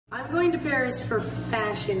going to Paris for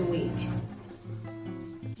Fashion Week.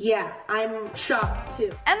 Yeah, I'm shocked too.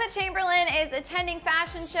 Emma Chamberlain is attending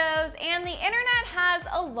fashion shows, and the internet has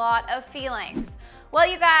a lot of feelings. Well,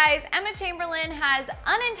 you guys, Emma Chamberlain has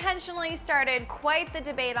unintentionally started quite the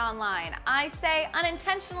debate online. I say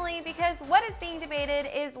unintentionally because what is being debated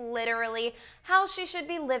is literally how she should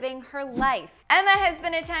be living her life. Emma has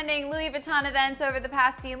been attending Louis Vuitton events over the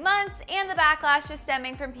past few months, and the backlash is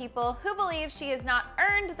stemming from people who believe she has not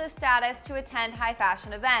earned the status to attend high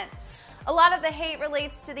fashion events. A lot of the hate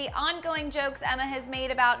relates to the ongoing jokes Emma has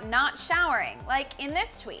made about not showering, like in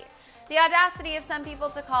this tweet. The audacity of some people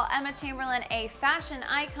to call Emma Chamberlain a fashion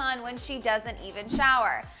icon when she doesn't even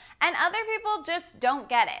shower. And other people just don't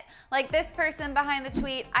get it. Like this person behind the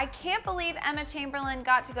tweet, I can't believe Emma Chamberlain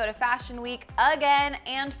got to go to Fashion Week again,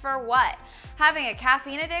 and for what? Having a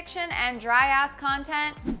caffeine addiction and dry ass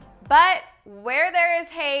content? But where there is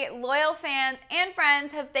hate, loyal fans and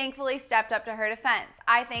friends have thankfully stepped up to her defense.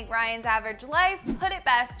 I think Ryan's Average Life put it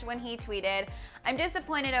best when he tweeted, I'm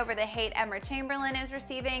disappointed over the hate Emma Chamberlain is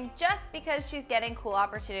receiving just because she's getting cool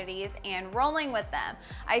opportunities and rolling with them.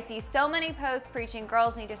 I see so many posts preaching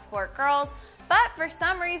girls need to support girls, but for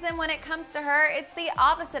some reason when it comes to her, it's the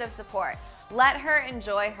opposite of support. Let her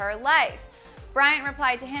enjoy her life. Bryant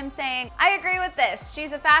replied to him saying, I agree with this.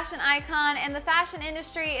 She's a fashion icon and the fashion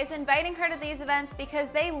industry is inviting her to these events because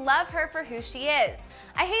they love her for who she is.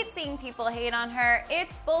 I hate seeing people hate on her.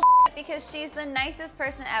 It's bullshit because she's the nicest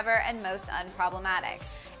person ever and most unproblematic.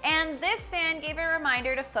 And this fan gave a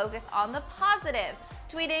reminder to focus on the positive,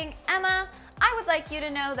 tweeting, Emma, I would like you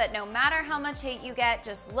to know that no matter how much hate you get,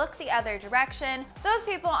 just look the other direction. Those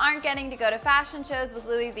people aren't getting to go to fashion shows with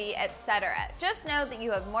Louis V, etc. Just know that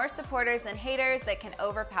you have more supporters than haters that can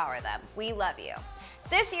overpower them. We love you.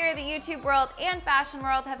 This year, the YouTube world and fashion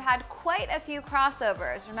world have had quite a few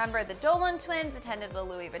crossovers. Remember, the Dolan twins attended a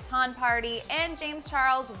Louis Vuitton party, and James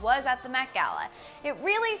Charles was at the Met Gala. It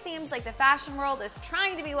really seems like the fashion world is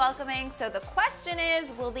trying to be welcoming, so the question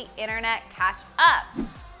is, will the internet catch up?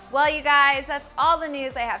 Well, you guys, that's all the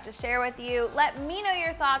news I have to share with you. Let me know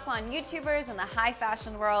your thoughts on YouTubers in the high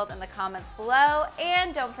fashion world in the comments below,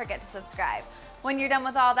 and don't forget to subscribe. When you're done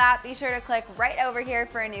with all that, be sure to click right over here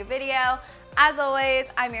for a new video. As always,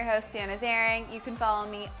 I'm your host, Fiona Zaring. You can follow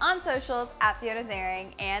me on socials at Fiona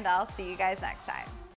Zaring, and I'll see you guys next time.